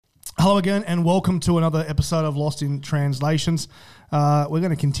Hello again and welcome to another episode of Lost in Translations. We're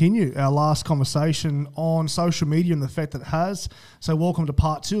going to continue our last conversation on social media and the effect that it has. So welcome to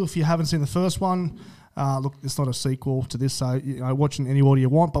part 2. If you haven't seen the first one, look, it's not a sequel to this, so watch in any order you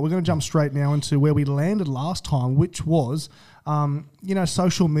want, but we're going to jump straight now into where we landed last time, which was,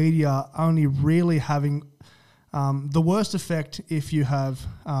 social media only really having the worst effect if you have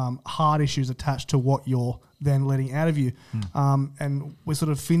heart issues attached to what you're then letting out of you. And we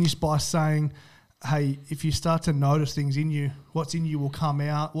sort of finished by saying, hey, if you start to notice things in you, what's in you will come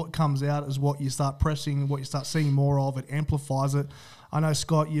out. What comes out is what you start pressing, what you start seeing more of. It amplifies it. I know,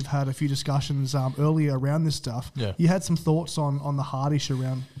 Scott, you've had a few discussions earlier around this stuff. Yeah. You had some thoughts on the hard issue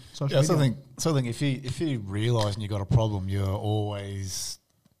around social media. So I think if you realise and you've got a problem, you're always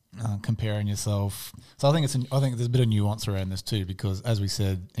comparing yourself. So I think there's a bit of nuance around this too, because as we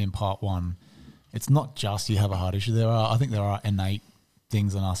said in part 1, it's not just you have a heart issue. I think there are innate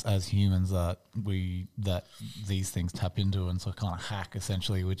things in us as humans that these things tap into and so kind of hack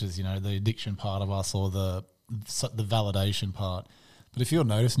essentially, which is, the addiction part of us or the validation part. But if you're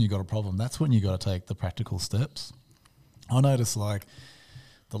noticing you've got a problem, that's when you got to take the practical steps. I noticed like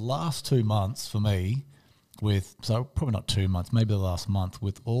the last 2 months for me so probably not 2 months, maybe the last month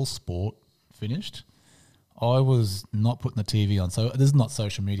with all sport finished, I was not putting the TV on. So this is not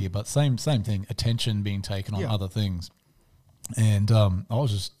social media, but same thing, attention being taken on other things. And I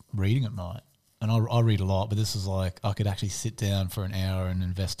was just reading at night. And I read a lot, but this is like I could actually sit down for an hour and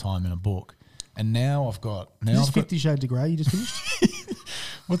invest time in a book. And now I've got... Is this 50 Shades of Grey you just finished?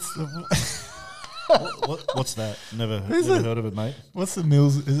 What's that? Never heard of it, mate. What's the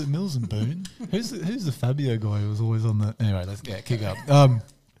Mills? Is it Mills and Boone? Who's the Fabio guy who was always on the... Anyway, let's kick up.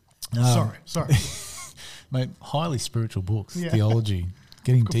 Sorry. Mate, highly spiritual books, theology,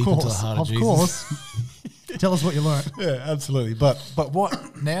 getting deep into the heart of Jesus. Of course. Tell us what you learned. Yeah, absolutely. But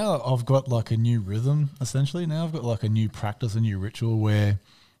what now I've got like a new rhythm, essentially. Now I've got like a new practice, a new ritual where,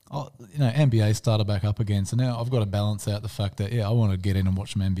 NBA started back up again. So now I've got to balance out the fact that, I want to get in and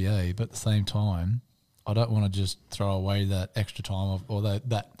watch some NBA, but at the same time, I don't want to just throw away that extra time or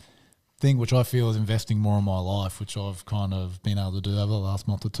that thing which I feel is investing more in my life, which I've kind of been able to do over the last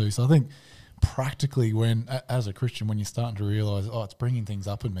month or two. So I think practically as a Christian, when you're starting to realise, it's bringing things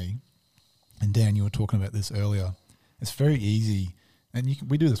up in me, and Dan, you were talking about this earlier, it's very easy, and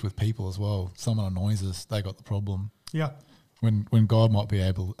we do this with people as well. Someone annoys us, they got the problem. Yeah. When God might be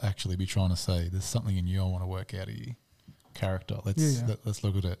able to actually be trying to say, there's something in you I want to work out of you. Character. Let's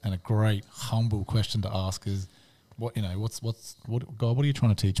look at it. And a great humble question to ask is, God, what are you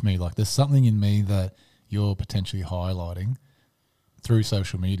trying to teach me? Like, there's something in me that you're potentially highlighting through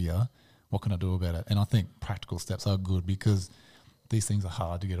social media. What can I do about it? And I think practical steps are good because these things are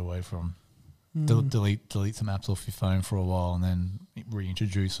hard to get away from. Delete some apps off your phone for a while and then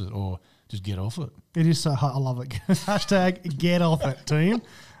reintroduce it, or just get off it. It is so hard. I love it. Hashtag get off it, team.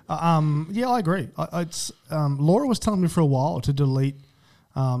 I agree. Laura was telling me for a while to delete,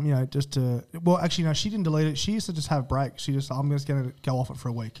 she didn't delete it. She used to just have breaks. I'm just going to go off it for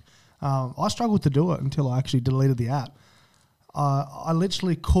a week. I struggled to do it until I actually deleted the app. I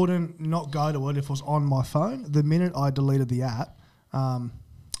literally couldn't not go to it if it was on my phone. The minute I deleted the app, I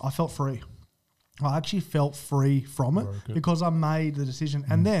felt free. I actually felt free from it because I made the decision.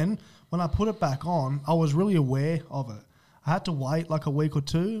 And then when I put it back on, I was really aware of it. I had to wait like a week or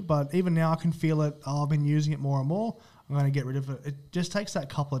two, but even now I can feel it. I've been using it more and more. I'm going to get rid of it. It just takes that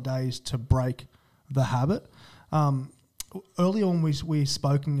couple of days to break the habit. Earlier on, we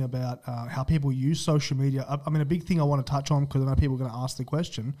spoken about how people use social media. A big thing I want to touch on, because I know people are going to ask the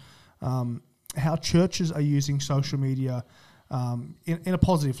question, how churches are using social media in a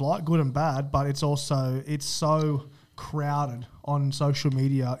positive light, good and bad, but it's so crowded on social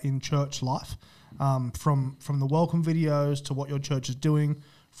media in church life, from the welcome videos to what your church is doing,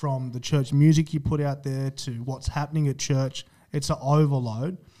 from the church music you put out there to what's happening at church. It's an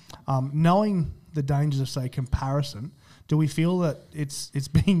overload. Knowing the dangers of, say, comparison, do we feel that it's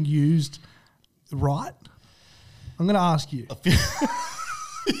being used right? I'm going to ask you.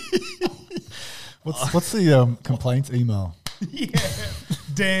 What's the complaints email? Yeah,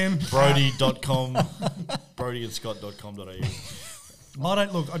 Dan. Brody.com, brodyandScott.com.au. I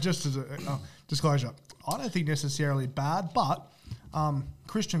don't look. Just as a disclosure, I don't think necessarily bad, but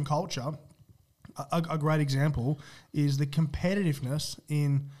Christian culture. A great example is the competitiveness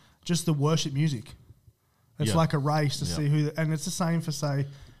in just the worship music. It's like a race to see who, and it's the same for, say,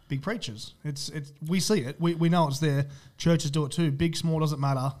 big preachers. We see it. We know it's there. Churches do it too. Big, small, doesn't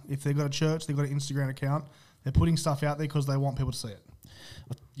matter. If they've got a church, they've got an Instagram account. They're putting stuff out there because they want people to see it.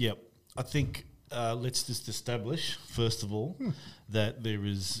 Yep. I think let's just establish, first of all, that there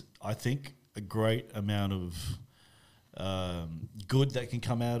is I think, a great amount of good that can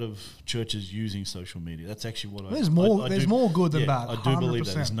come out of churches using social media. That's actually what There's I more good than bad. I do believe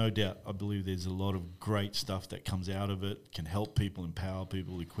that. 100%. There's no doubt. I believe there's a lot of great stuff that comes out of it, can help people, empower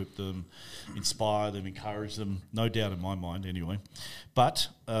people, equip them, inspire them, encourage them. No doubt in my mind anyway. But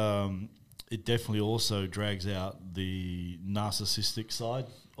it definitely also drags out the narcissistic side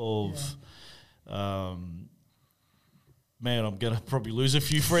of... man, I'm going to probably lose a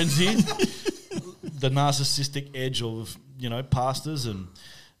few friends here. The narcissistic edge of, pastors. And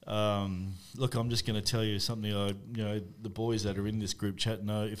look, I'm just going to tell you something. The boys that are in this group chat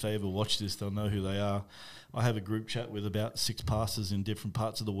know, if they ever watch this, they'll know who they are. I have a group chat with about 6 pastors in different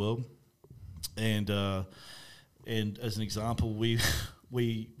parts of the world. And as an example, we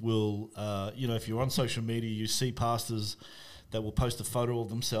will, if you're on social media, you see pastors that will post a photo of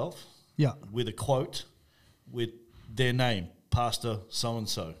themselves with a quote with their name, Pastor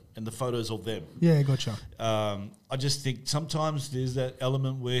so-and-so, and the photos of them. Yeah, gotcha. I just think sometimes there's that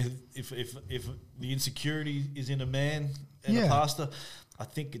element where if the insecurity is in a man and a pastor, I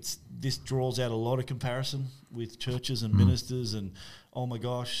think this draws out a lot of comparison with churches and ministers. And oh my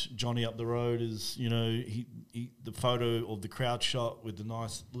gosh, Johnny up the road is the photo of the crowd shot with the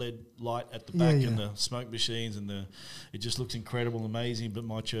nice LED light at the back and the smoke machines and it just looks incredible, amazing. But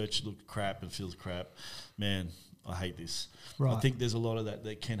my church looked crap and feels crap, man. I hate this. Right. I think there's a lot of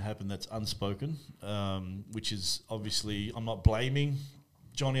that can happen that's unspoken, which is obviously, I'm not blaming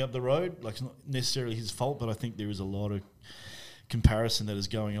Johnny up the road. Like, it's not necessarily his fault, but I think there is a lot of comparison that is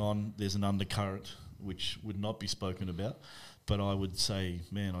going on. There's an undercurrent which would not be spoken about. But I would say,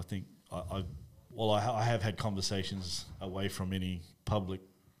 man, I think I have had conversations away from any public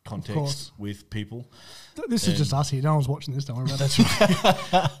context with people. This is just us here. No one's watching this. Don't worry about that.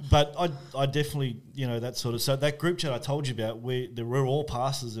 That's right. But I definitely, that sort of... So that group chat I told you about, we're all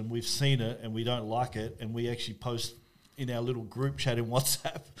pastors and we've seen it and we don't like it, and we actually post in our little group chat in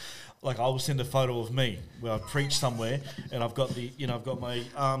WhatsApp. Like, I will send a photo of me where I preach somewhere and I've got I've got my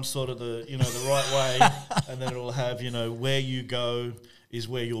arms sort of the right way, and then it'll have, where you go is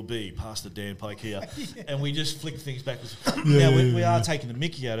where you'll be, Pastor Dan Pike here. And we just flick things back. We are taking the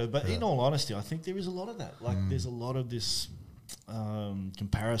mickey out of it, but in all honesty, I think there is a lot of that. Like, there's a lot of this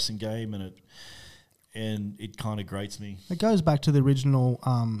comparison game, and it kind of grates me. It goes back to the original,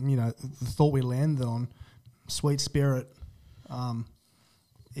 the thought we landed on, sweet spirit, on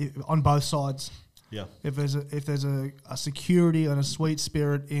both sides. Yeah. If there's a security and a sweet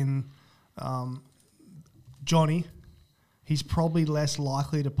spirit in Johnny, he's probably less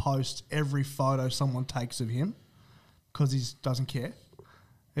likely to post every photo someone takes of him because he doesn't care.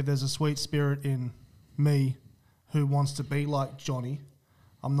 If there's a sweet spirit in me who wants to be like Johnny,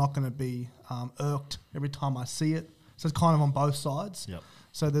 I'm not going to be irked every time I see it. So it's kind of on both sides. Yep.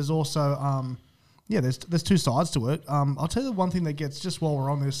 So there's also... there's 2 sides to it. I'll tell you the one thing that gets, just while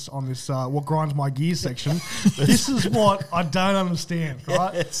we're on this what grinds my gears section. This is what I don't understand,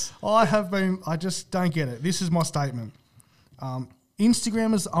 right? Yes. I just don't get it. This is my statement.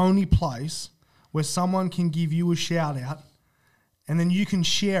 Instagram is the only place where someone can give you a shout out, and then you can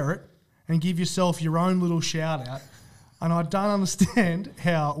share it and give yourself your own little shout out. And I don't understand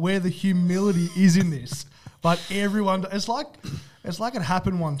where the humility is in this. But everyone, it's like it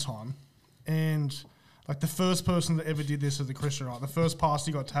happened one time. And like the first person that ever did this is the Christian, right? The first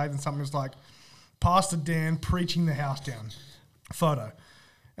pastor got tagged and something was like, Pastor Dan preaching the house down photo.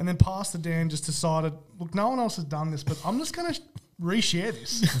 And then Pastor Dan just decided, look, no one else has done this, but I'm just going to reshare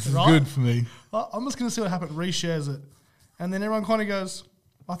this. Right? Good for me. I'm just going to see what happens. Reshares it. And then everyone kind of goes,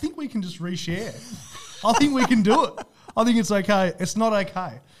 I think we can just reshare. I think we can do it. I think it's okay. It's not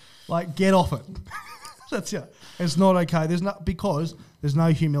okay. Like, get off it. That's it. It's not okay. Because there's no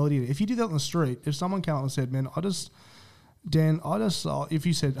humility in it. If you did that on the street, if someone came up and said, man, if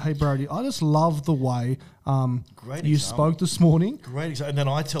you said, hey, Brody, I just love the way you spoke this morning. Great example. And then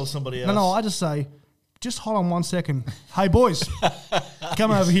I tell somebody else. No, I just say, just hold on 1 second. Hey, boys,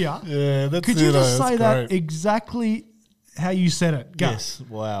 come over here. Yeah, that's Could you just say that exactly how you said it? Go. Yes,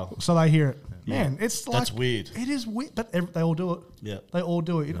 wow. So they hear it. Man, it's like... That's weird. It is weird, but they all do it. Yeah. They all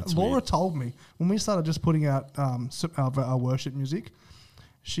do it. Laura weird. told me, when we started just putting out our worship music,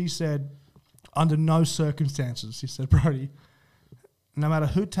 she said, under no circumstances, she said, Brody, no matter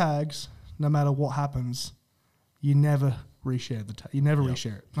who tags, no matter what happens, you never reshare the tag. You never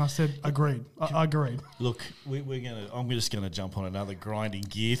reshare it. And I said, agreed. I agreed. Look, I'm just gonna jump on another grinding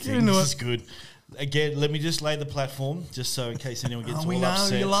gear thing. into This it. is good. Again, let me just lay the platform, just so in case anyone gets all we know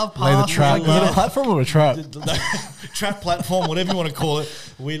upset. you love Lay the pastors trap. like Is it a that. platform or a trap? Trap platform, whatever you want to call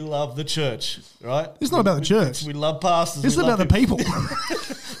it. We love the church, right? It's not about the church. We love pastors. It's we about love the people.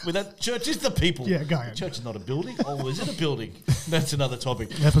 With that, church is the people. Yeah, go ahead. Church is not a building. Oh, is it a building? That's another topic.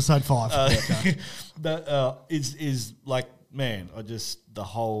 Episode 5. That is like, man, the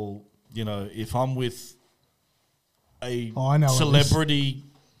whole, if I'm with a I know celebrity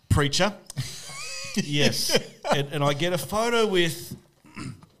preacher, yes, and I get a photo with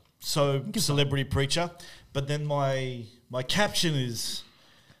celebrity preacher, but then my caption is,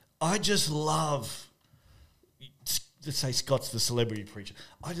 I just love, let's say Scott's the celebrity preacher.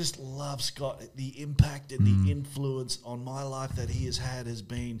 I just love Scott. The impact and the influence on my life that he has had has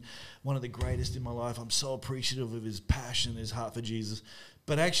been one of the greatest in my life. I'm so appreciative of his passion, his heart for Jesus.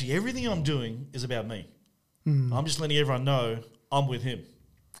 But actually, everything I'm doing is about me. I'm just letting everyone know I'm with him.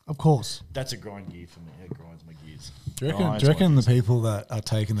 Of course. That's a grind gear for me. It grinds my gears. Do you reckon the people that are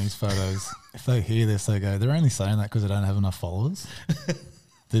taking these photos, if they hear this, they go, they're only saying that because they don't have enough followers?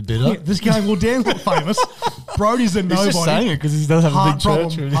 They're bitter. Yeah, this guy, well, Dan's not famous. Brody's a nobody. He's just saying it because he does have a big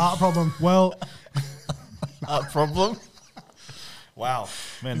problem, church. Heart problem. Well, problem. Wow,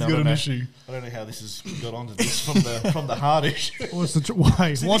 man, He's got an issue. I don't know how this has got onto this from the heart issue. what's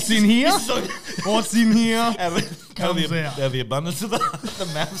in here? What's in here? Out out. of the abundance of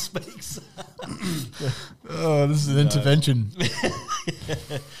the mouth speaks. Oh, this is an intervention.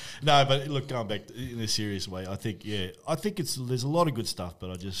 No, but look, going back in a serious way, I think there's a lot of good stuff, but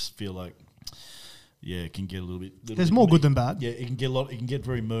I just feel like, it can get a little bit. There's more good than bad. Yeah, it can get It can get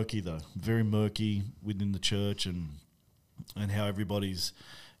very murky though, very murky within the church and how everybody's,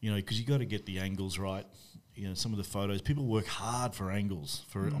 because you got to get the angles right. Some of the photos, people work hard for angles.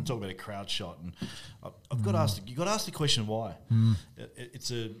 I'm talking about a crowd shot, and I've got to ask. You got to ask the question why.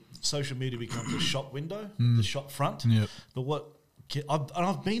 It's social media becomes a shop window, the shop front. Yep. But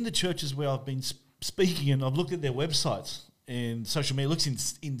I've been to churches where I've been speaking, and I've looked at their websites, and social media looks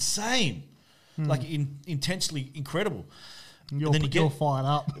insane, like intensely incredible. You're fired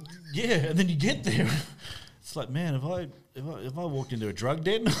up. Yeah, and then you get there. It's like, man, if I walked into a drug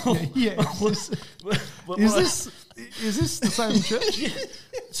den, Is this the same church? Yeah.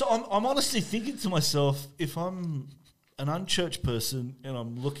 So I'm honestly thinking to myself, if I'm an unchurched person and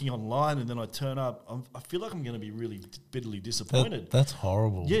I'm looking online and then I turn up, I feel like I'm going to be really bitterly disappointed. That's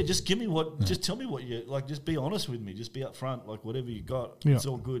horrible. Yeah, just give me just tell me what you like. Just be honest with me. Just be upfront. Like whatever you got, it's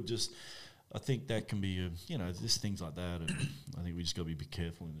all good. I think that can be there's things like that, and I think we just got to be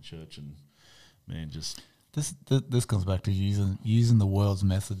careful in the church and just. This comes back to using the world's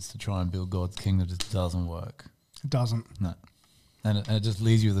methods to try and build God's kingdom. Just doesn't work. It doesn't. No, and it just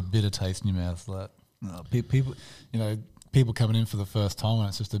leaves you with a bitter taste in your mouth. Like people, people coming in for the first time and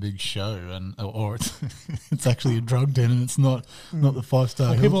it's just a big show, or it's actually a drug den and it's not the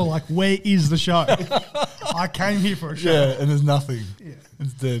 5-star. People are like, "Where is the show? I came here for a show." Yeah, and there's nothing. Yeah,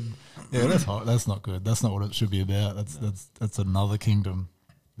 it's dead. Yeah, that's hard. That's not good. That's not what it should be about. That's another kingdom.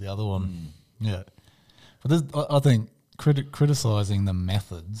 The other one. Yeah. But I think criticizing the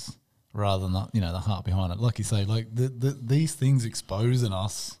methods rather than the heart behind it, like you say, like these things expose in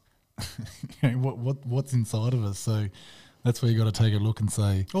us what's inside of us. So that's where you got to take a look and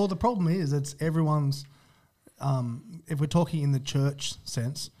say. Well, the problem is it's everyone's. If we're talking in the church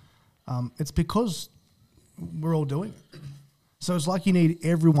sense, it's because we're all doing it. So it's like you need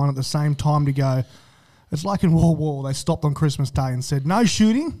everyone at the same time to go. It's like in World War, they stopped on Christmas Day and said no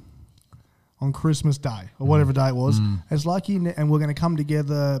shooting on Christmas Day or whatever day it was. It's like and we're going to come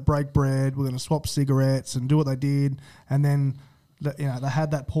together, break bread, we're going to swap cigarettes and do what they did. And then, they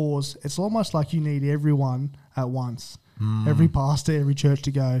had that pause. It's almost like you need everyone at once. Every pastor, every church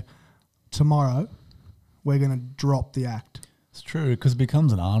to go, tomorrow we're going to drop the act. It's true, because it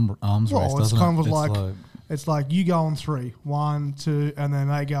becomes an arms race, doesn't it? It's like you go on 3, 1, 2, and then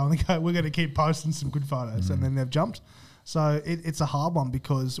they go and they go, we're going to keep posting some good photos. And then they've jumped. So it's a hard one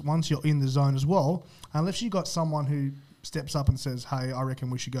because once you're in the zone as well, unless you got someone who steps up and says, hey, I reckon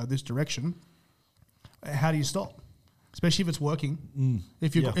we should go this direction, how do you stop? Especially if it's working.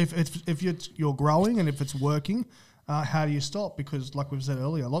 If you're growing and if it's working, how do you stop? Because like we've said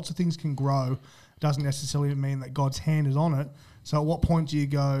earlier, lots of things can grow. Doesn't necessarily mean that God's hand is on it. So at what point do you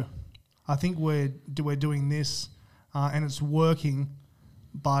go, I think we're doing this and it's working,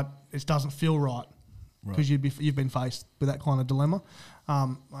 but it doesn't feel right. Because you've been faced with that kind of dilemma.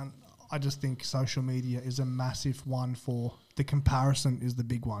 And I just think social media is a massive one for the comparison is the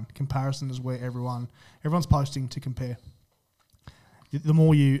big one. Comparison is where everyone's posting to compare. The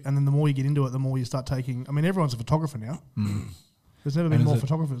more you get into it, the more you start taking. I mean, everyone's a photographer now. There's never been more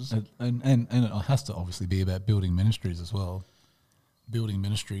photographers. And it has to obviously be about building ministries as well. Building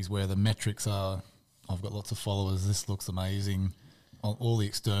ministries where the metrics are, I've got lots of followers, this looks amazing. All the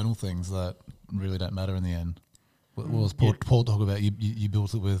external things that really don't matter in the end. what was Paul talk about? You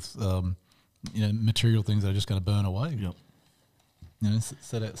built it with material things that are just going to burn away. Yep.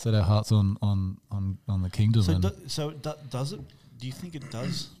 Set our hearts on the kingdom. So does it? Do you think it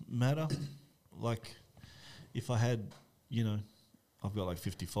does matter? Like, if I had, I've got like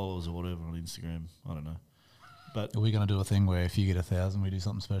 50 followers or whatever on Instagram. I don't know. But are we going to do a thing where if you get 1,000, we do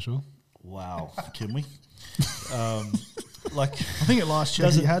something special? Wow, can we? I think at last year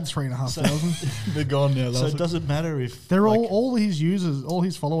he had 3,500. They're gone now. So it doesn't matter if they're all his users, all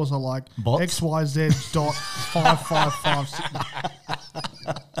his followers are like bots?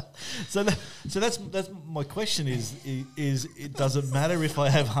 XYZ.555. So that's my question is it doesn't matter if I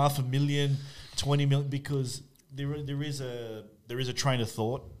have 500,000, 20 million, because there is a train of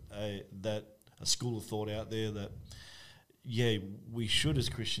thought that a school of thought out there that we should as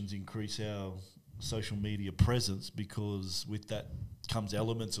Christians increase our social media presence, because with that comes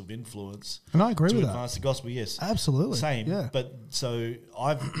elements of influence. And I agree with that. To advance the gospel, yes. Absolutely. Same. Yeah. But so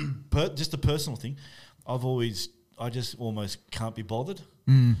I've, just a personal thing, I just almost can't be bothered.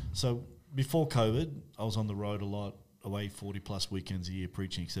 So before COVID, I was on the road a lot, away 40 plus weekends a year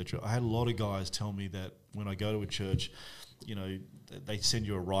preaching, etc. I had a lot of guys tell me that when I go to a church, they send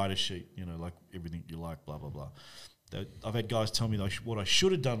you a writer sheet, like everything you like, blah, blah, blah. I've had guys tell me what I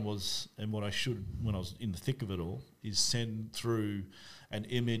should have done was, and what I should, when I was in the thick of it all, is send through an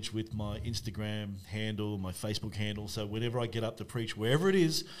image with my Instagram handle, my Facebook handle. So whenever I get up to preach, wherever it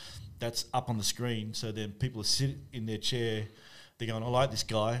is, that's up on the screen. So then people are sitting in their chair, they're going, I like this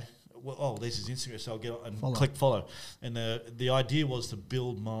guy. Well, oh, there's his Instagram, so I'll get on and click follow. And the idea was to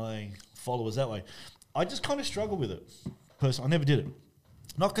build my followers that way. I just kind of struggle with it. Personally, I never did it.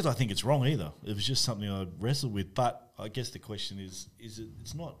 Not because I think it's wrong either. It was just something I wrestled with. But I guess the question is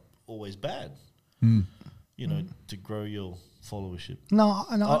it's not always bad, to grow your followership. No,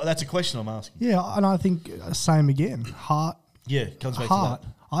 that's a question I'm asking. Yeah, and I think same again. Heart. Yeah, it comes back heart. to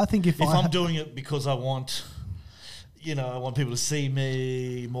that. I think if I'm doing it because I want, I want people to see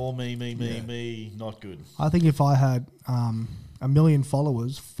me, more me, not good. I think if I had 1 million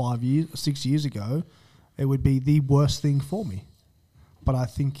followers 6 years ago, it would be the worst thing for me. But I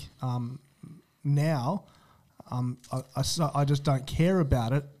think now I just don't care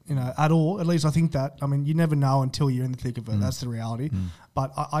about it, at all. At least I think that. I mean, you never know until you're in the thick of it. That's the reality.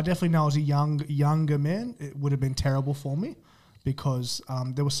 But I definitely know as a younger man, it would have been terrible for me, because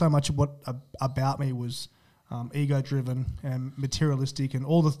there was so much of what about me was ego-driven and materialistic, and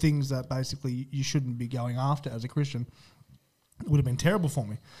all the things that basically you shouldn't be going after as a Christian. It would have been terrible for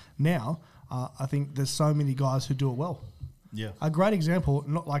me. Now, I think there's so many guys who do it well. Yeah. A great example,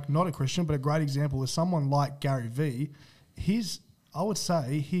 not a Christian, but a great example is someone like Gary Vee. I would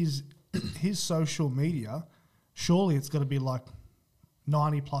say his social media, surely it's got to be like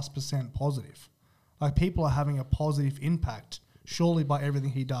 90+% positive. Like, people are having a positive impact, surely, by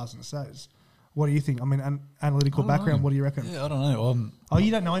everything he does and says. What do you think? I mean, an analytical background, what do you reckon? Yeah, I don't know.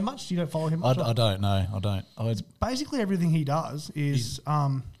 You don't know him much? You don't follow him much? I don't know. I don't. Basically, everything he does is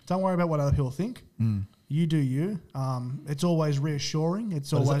don't worry about what other people think. You do you. It's always reassuring.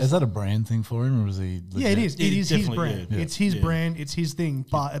 It's always. Is that a brand thing for him, or is he? Legit? Yeah, it is. It is his brand. Yeah. It's his brand. It's his thing.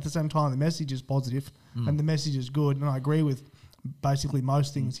 But at the same time, the message is positive and the message is good. And I agree with basically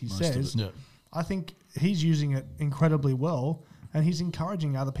most things he says. Yeah. I think he's using it incredibly well, and he's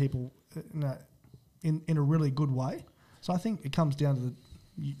encouraging other people in a really good way. So I think it comes down to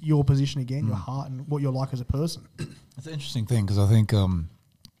your position again, your heart, and what you're like as a person. It's an interesting thing, because I think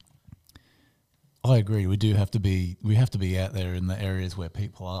I agree. We have to be out there in the areas where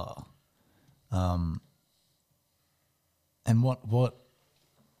people are. And what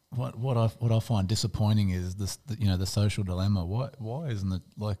I find disappointing is this, the social dilemma. Why isn't it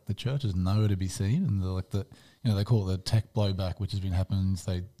like the churches nowhere to be seen, and they call it the tech blowback, which has been happening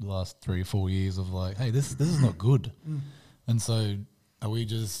say the last 3 or 4 years of like, hey, this is not good. And so are we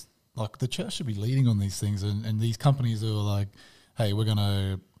just like, the church should be leading on these things, and these companies are like, hey, we're going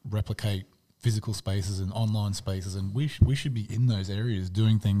to replicate physical spaces and online spaces, and we should be in those areas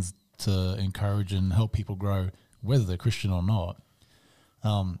doing things to encourage and help people grow, whether they're Christian or not.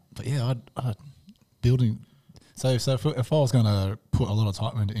 But yeah, I'd building. So if I was going to put a lot of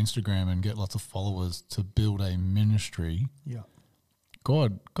time into Instagram and get lots of followers to build a ministry,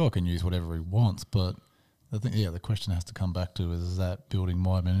 God can use whatever He wants. But I think the question has to come back to is that building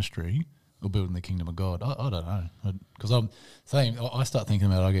my ministry or building the kingdom of God? I don't know, because I'm saying I start thinking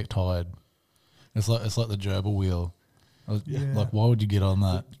about it, I get tired. It's like the gerbil wheel. Like, why would you get on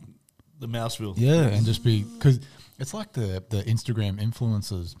that? The mouse wheel. Yeah, and just be, because it's like the Instagram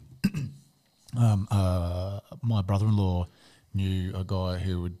influencers. My brother-in-law knew a guy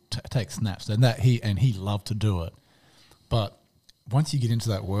who would take snaps, and he loved to do it. But once you get into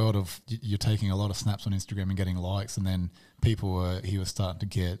that world of you're taking a lot of snaps on Instagram and getting likes, and then he was starting to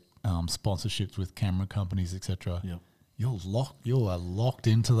get sponsorships with camera companies, etc. Yeah. You are locked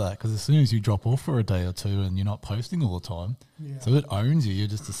into that, because as soon as you drop off for a day or two and you're not posting all the time, so it owns you. You're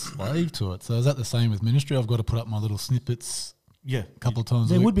just a slave to it. So is that the same with ministry? I've got to put up my little snippets. Yeah, a couple of times.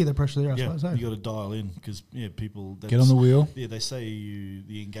 There would be the pressure there, I yeah, suppose. you got to dial in because people get on the wheel. Yeah, they say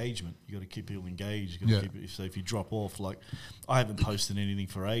the engagement. You got to keep people engaged. You got to keep it, so if you drop off, like I haven't posted anything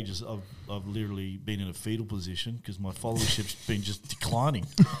for ages. I've literally been in a fetal position because my followership's been just declining.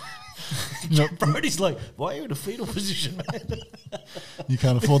 Brody's like, why are you in a fetal position, man? You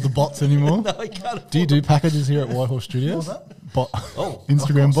can't afford the bots anymore. No, I can't. Afford Do you do packages here at Whitehall Studios? What's that?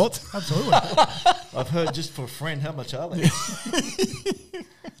 Instagram bots. Absolutely. I've heard just for a friend. How much are they?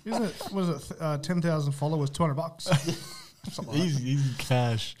 Isn't it? Was it 10,000 followers, $200? Easy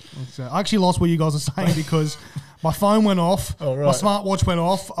cash. I actually lost what you guys are saying because my phone went off, Oh, right. my smartwatch went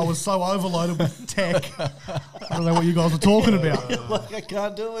off. I was so overloaded with tech. I don't know what you guys were talking about. Like I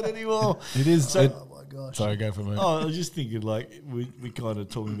can't do it anymore. It is. Oh my gosh. Sorry, go for a minute. Oh, I was just thinking, like we kind of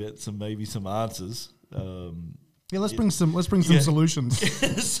talking about some answers. Yeah, let's bring some solutions.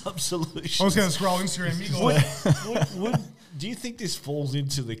 Some solutions. I was going to scroll Instagram. You guys. Do you think this falls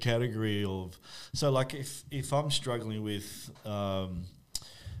into the category of, so like if I'm struggling with,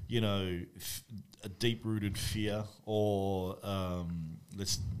 a deep-rooted fear or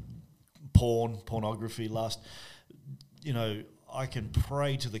pornography lust, I can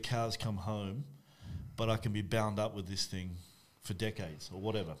pray till the cows come home, but I can be bound up with this thing for decades or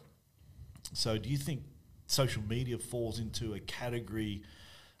whatever. So do you think social media falls into a category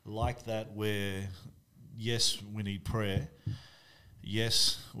like that where, yes, we need prayer,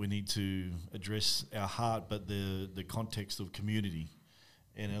 yes, we need to address our heart, but the context of community.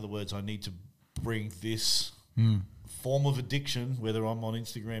 In other words, I need to bring this form of addiction, whether I'm on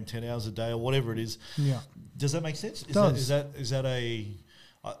Instagram 10 hours a day or whatever it is. Yeah. Does that make sense? Is that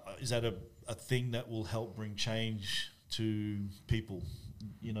a thing that will help bring change to people?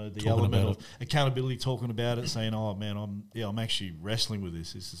 The Talking element about of accountability, talking about it, saying, "Oh man, I'm actually wrestling with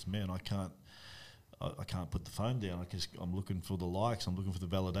this. This is, man, I can't put the phone down. I'm looking for the likes. I'm looking for the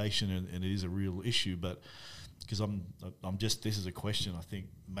validation, and it is a real issue. But because this is a question. I think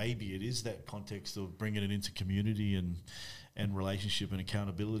maybe it is that context of bringing it into community and relationship and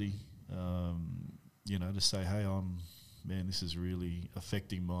accountability. To say, hey, this is really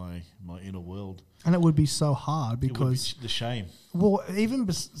affecting my inner world. And it would be so hard because the shame. Well,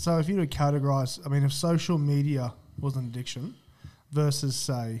 so if you were to categorize, if social media was an addiction versus,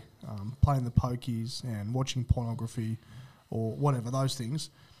 say, playing the pokies and watching pornography or whatever, those things,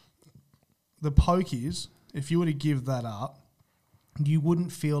 the pokies, if you were to give that up, you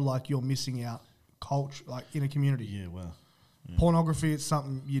wouldn't feel like you're missing out culture, like in a community. Yeah, well. Yeah. Pornography, it's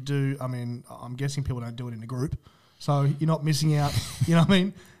something you do. I'm guessing people don't do it in a group. So you're not missing out,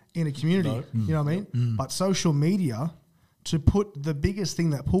 in a community, No. you know what I mean? But social media, to put the biggest thing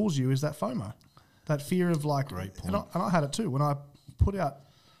that pulls you is that FOMO, that fear of like, Great point. and I had it too. When I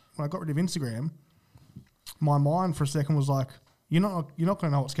got rid of Instagram, my mind for a second was like, you're not going to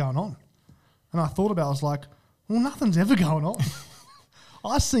know what's going on. And I thought about it, I was like, well, nothing's ever going on.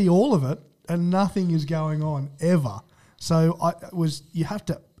 I see all of it and nothing is going on ever. So it's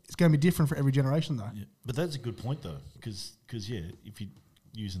going to be different for every generation though. Yeah. But that's a good point though, because if you're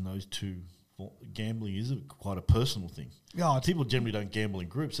using those two, gambling is quite a personal thing. Yeah, people generally don't gamble in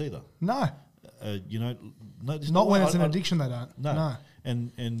groups either. No. Not when it's an addiction, they don't. No.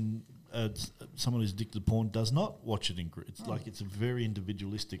 And someone who's addicted to porn does not watch it in groups. It's like it's a very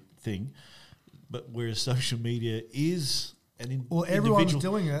individualistic thing. But whereas social media is everyone's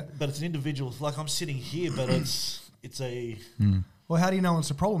doing it, but it's an individual. Like I'm sitting here, but it's a. Well, how do you know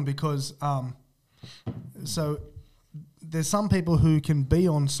it's a problem? Because so there's some people who can be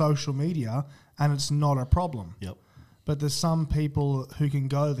on social media and it's not a problem. Yep. But there's some people who can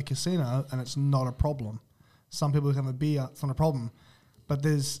go to the casino and it's not a problem. Some people who can have a beer, it's not a problem. But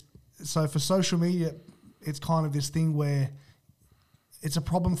so for social media, it's kind of this thing where it's a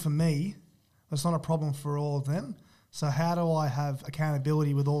problem for me. It's not a problem for all of them. So how do I have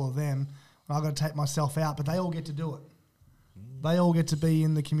accountability with all of them? I've got to take myself out, but they all get to do it. They all get to be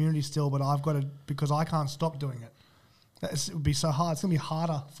in the community still, but I've got to, because I can't stop doing it. It would be so hard. It's going to be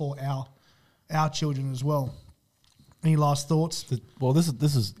harder for our children as well. Any last thoughts?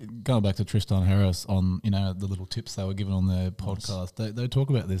 This is going back to Tristan Harris on the little tips they were given on their podcast. They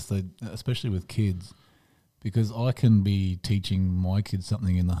talk about this, especially with kids, because I can be teaching my kids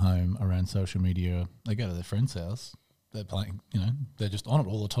something in the home around social media. They go to their friend's house, they're playing, they're just on it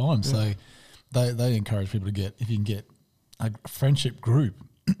all the time. Yeah. So they encourage people to if you can get a friendship group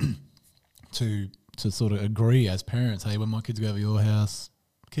to sort of agree as parents, hey, when my kids go over your house,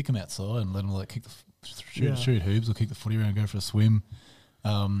 kick them outside and let them kick shoot hoops or kick the footy around, go for a swim.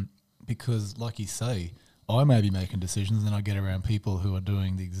 Because like you say, I may be making decisions and I get around people who are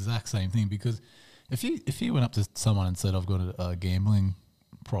doing the exact same thing. Because if you went up to someone and said, I've got a gambling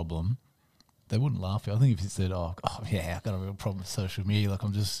problem, they wouldn't laugh at you. I think if you said, oh yeah, I've got a real problem with social media,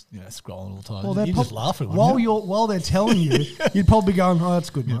 I'm just scrolling all the time. Well, you just laugh at it. While they're telling you, you'd probably be going, oh, that's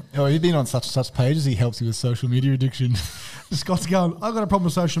good, mate. Oh, you've been on such pages, he helps you with social media addiction. Scott's going, I've got a problem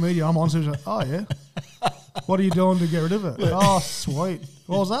with social media. I'm on social media. Oh, yeah. What are you doing to get rid of it? Oh, sweet.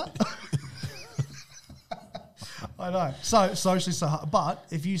 What was that? I know. So, socially so hard. But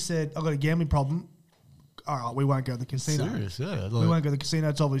if you said, I've got a gambling problem, all right, we won't go to the casino. Serious, yeah. We won't go to the casino.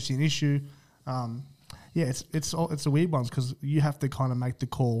 It's obviously an issue. It's a weird one because you have to kind of make the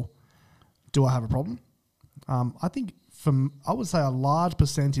call, do I have a problem? I think I would say a large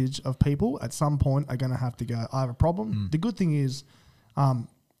percentage of people at some point are going to have to go, I have a problem. The good thing is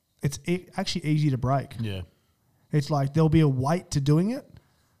it's actually easy to break. Yeah. It's like there'll be a weight to doing it,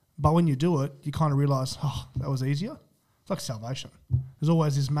 but when you do it, you kind of realise, oh, that was easier. It's like salvation. There's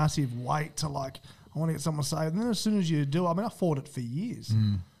always this massive weight to I want to get someone saved. And then as soon as you do it, I mean, I fought it for years.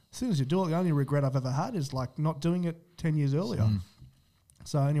 As soon as you do it, the only regret I've ever had is not doing it 10 years earlier.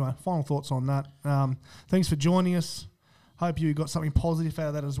 So anyway, final thoughts on that. Thanks for joining us. Hope you got something positive out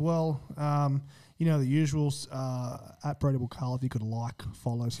of that as well. The usuals, at Breedable Carl, if you could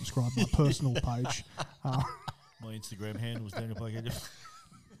follow, subscribe my personal page. My Instagram handle was Daniel Plughead.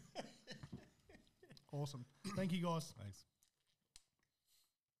 Awesome. Thank you, guys. Thanks.